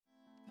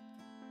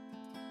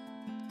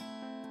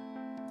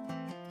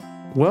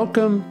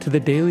Welcome to the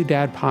Daily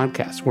Dad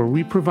Podcast, where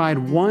we provide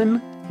one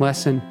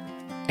lesson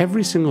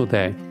every single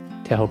day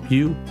to help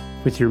you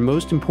with your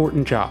most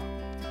important job,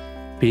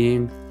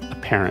 being a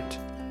parent.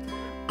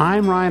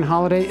 I'm Ryan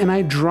Holiday, and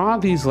I draw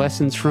these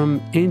lessons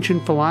from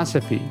ancient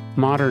philosophy,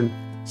 modern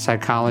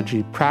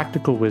psychology,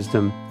 practical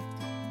wisdom,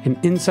 and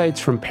insights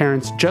from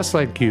parents just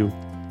like you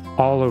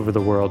all over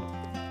the world.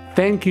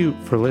 Thank you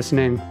for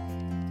listening,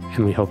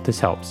 and we hope this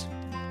helps.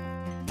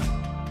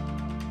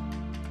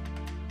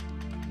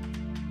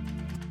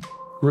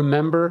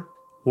 Remember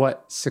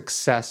what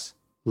success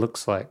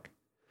looks like.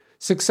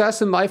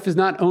 Success in life is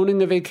not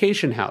owning a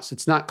vacation house.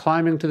 It's not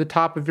climbing to the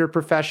top of your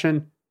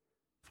profession.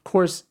 Of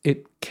course,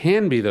 it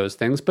can be those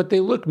things, but they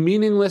look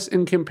meaningless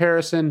in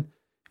comparison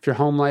if your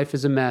home life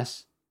is a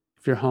mess,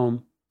 if your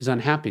home is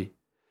unhappy.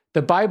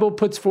 The Bible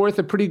puts forth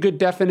a pretty good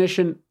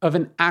definition of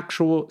an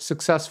actual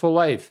successful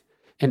life.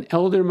 An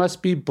elder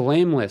must be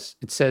blameless.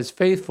 It says,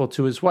 faithful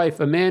to his wife,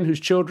 a man whose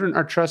children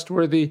are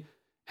trustworthy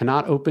and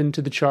not open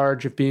to the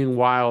charge of being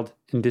wild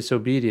and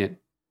disobedient.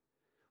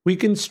 We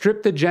can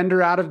strip the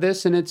gender out of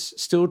this, and it's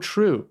still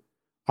true.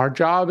 Our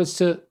job is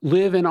to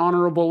live an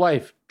honorable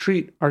life,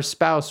 treat our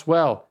spouse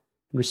well,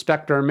 and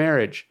respect our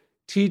marriage,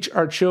 teach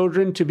our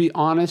children to be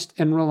honest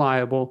and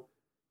reliable,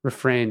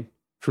 refrain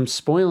from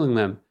spoiling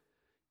them.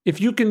 If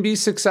you can be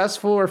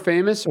successful or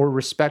famous or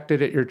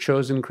respected at your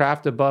chosen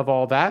craft above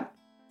all that,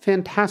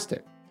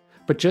 fantastic.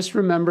 But just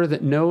remember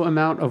that no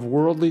amount of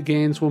worldly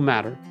gains will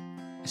matter,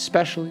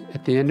 especially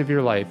at the end of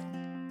your life,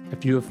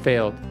 if you have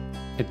failed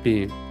at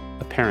being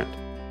a parent.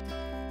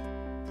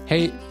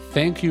 Hey,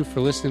 thank you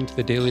for listening to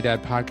the Daily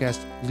Dad Podcast.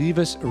 Leave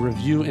us a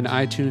review in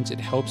iTunes. It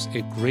helps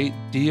a great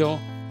deal.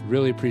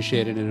 Really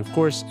appreciate it. And of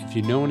course, if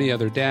you know any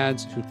other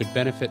dads who could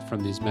benefit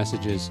from these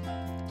messages,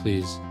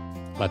 please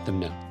let them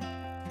know.